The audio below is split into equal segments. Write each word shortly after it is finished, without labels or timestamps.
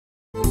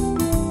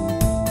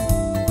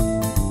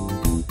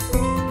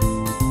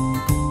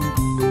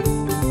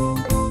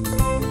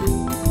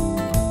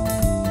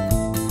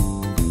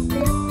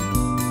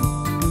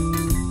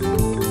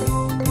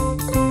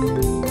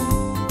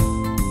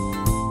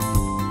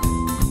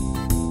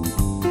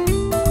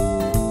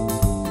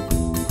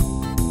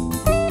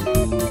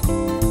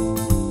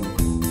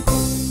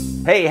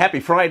Hey, happy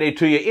Friday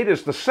to you. It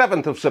is the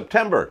 7th of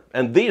September,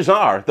 and these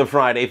are the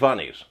Friday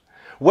Funnies.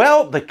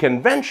 Well, the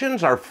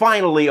conventions are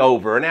finally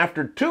over, and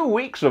after 2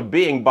 weeks of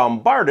being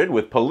bombarded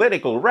with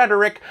political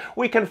rhetoric,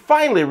 we can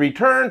finally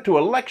return to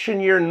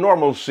election year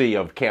normalcy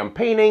of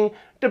campaigning,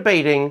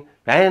 debating,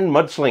 and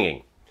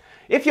mudslinging.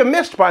 If you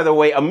missed, by the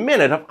way, a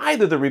minute of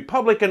either the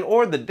Republican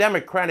or the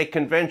Democratic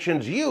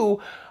conventions, you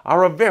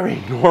are a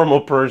very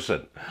normal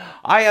person.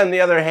 I, on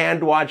the other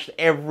hand, watched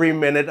every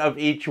minute of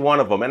each one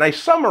of them, and I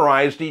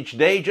summarized each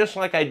day just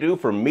like I do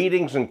for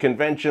meetings and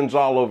conventions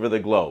all over the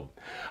globe.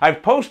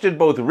 I've posted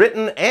both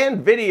written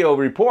and video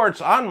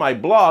reports on my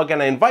blog,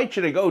 and I invite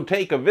you to go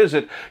take a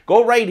visit.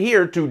 Go right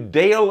here to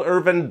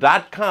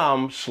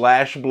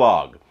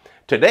daleirvin.com/blog.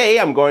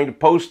 Today, I'm going to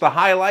post the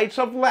highlights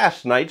of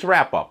last night's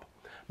wrap-up.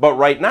 But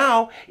right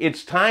now,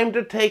 it's time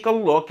to take a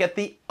look at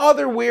the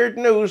other weird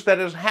news that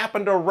has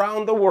happened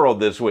around the world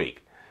this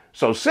week.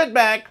 So sit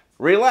back,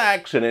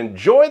 relax, and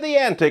enjoy the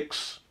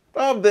antics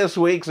of this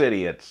week's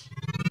idiots.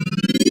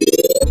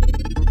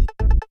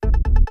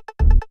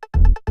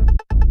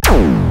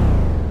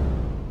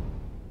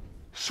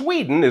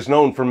 Sweden is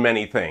known for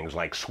many things,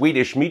 like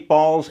Swedish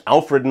meatballs,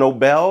 Alfred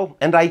Nobel,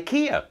 and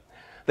IKEA.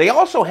 They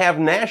also have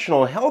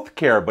national health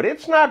care, but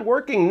it's not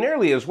working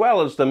nearly as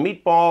well as the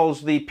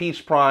meatballs, the Peace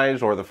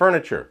Prize, or the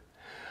furniture.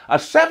 A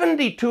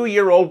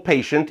 72-year-old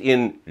patient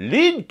in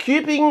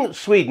Lidköping,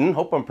 Sweden,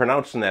 hope I'm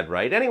pronouncing that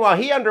right.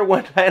 Anyway, he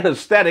underwent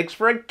anesthetics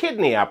for a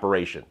kidney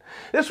operation.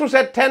 This was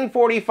at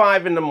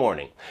 10:45 in the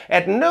morning.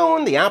 At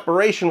noon, the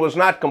operation was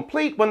not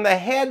complete when the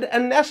head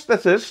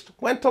anesthetist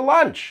went to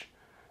lunch.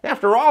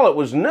 After all, it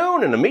was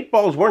noon and the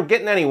meatballs weren't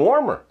getting any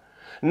warmer.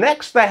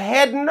 Next, the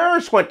head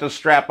nurse went to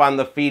strap on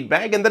the feed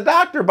bag, and the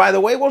doctor, by the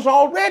way, was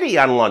already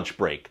on lunch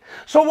break.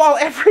 So while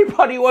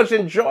everybody was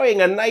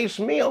enjoying a nice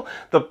meal,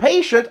 the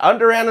patient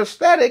under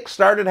anesthetic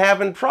started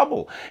having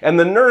trouble, and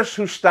the nurse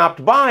who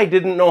stopped by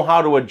didn't know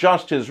how to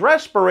adjust his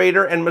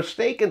respirator and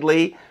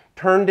mistakenly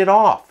turned it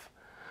off.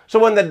 So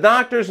when the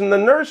doctors and the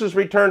nurses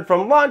returned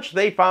from lunch,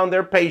 they found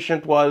their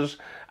patient was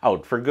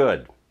out for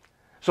good.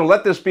 So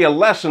let this be a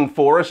lesson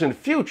for us in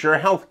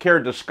future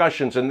healthcare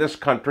discussions in this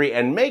country,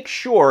 and make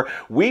sure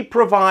we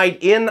provide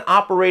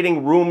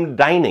in-operating room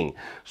dining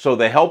so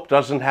the help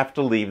doesn't have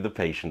to leave the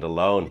patient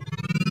alone.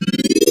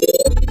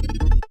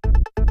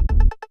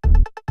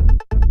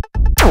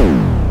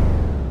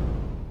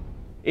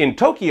 In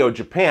Tokyo,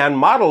 Japan,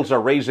 models are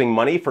raising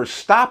money for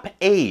Stop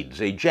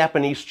AIDS, a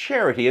Japanese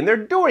charity, and they're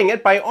doing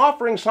it by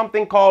offering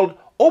something called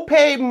ope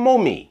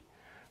momi.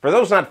 For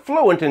those not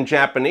fluent in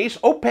Japanese,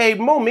 ope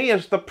momi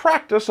is the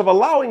practice of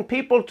allowing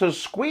people to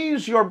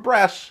squeeze your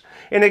breasts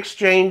in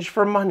exchange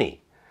for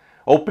money.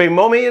 Ope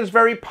momi is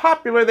very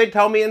popular, they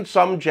tell me, in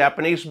some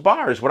Japanese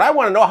bars. But I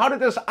want to know, how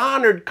did this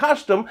honored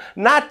custom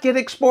not get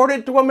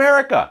exported to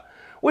America?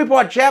 We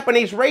bought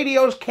Japanese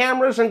radios,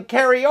 cameras, and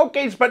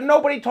karaokes, but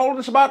nobody told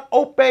us about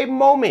ope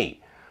momi.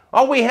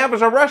 All we have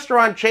is a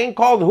restaurant chain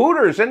called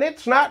Hooters, and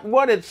it's not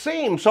what it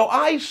seems. So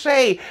I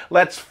say,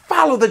 let's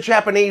follow the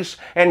Japanese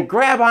and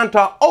grab onto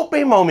ope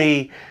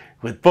momi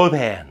with both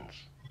hands.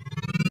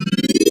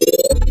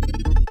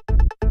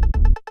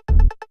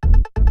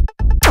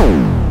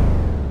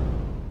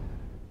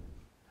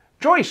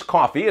 Joyce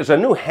Coffey is a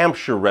New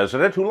Hampshire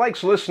resident who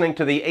likes listening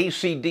to the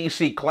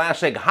AC/DC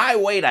classic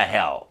Highway to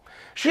Hell.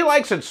 She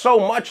likes it so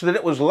much that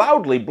it was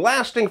loudly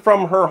blasting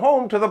from her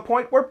home to the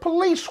point where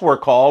police were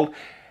called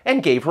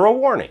and gave her a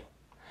warning.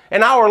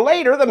 An hour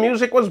later, the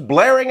music was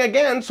blaring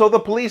again, so the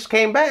police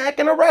came back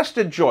and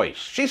arrested Joyce.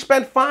 She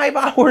spent 5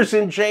 hours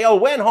in jail,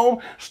 went home,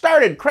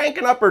 started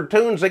cranking up her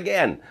tunes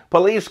again.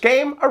 Police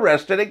came,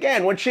 arrested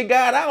again. When she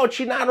got out,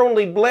 she not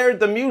only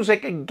blared the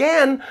music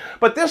again,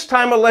 but this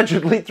time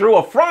allegedly threw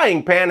a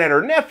frying pan at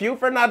her nephew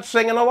for not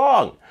singing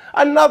along.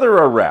 Another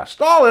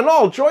arrest. All in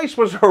all, Joyce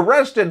was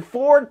arrested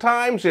 4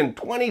 times in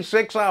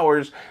 26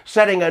 hours,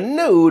 setting a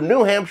new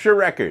New Hampshire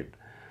record.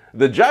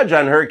 The judge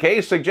on her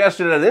case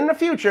suggested that in the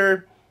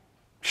future,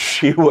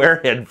 she wear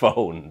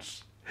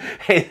headphones.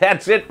 Hey,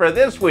 that's it for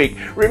this week.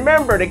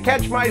 Remember to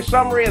catch my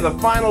summary of the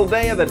final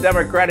day of the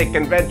Democratic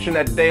Convention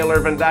at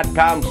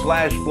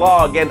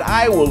daleirvin.com/blog, and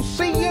I will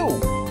see you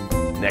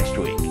next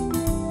week.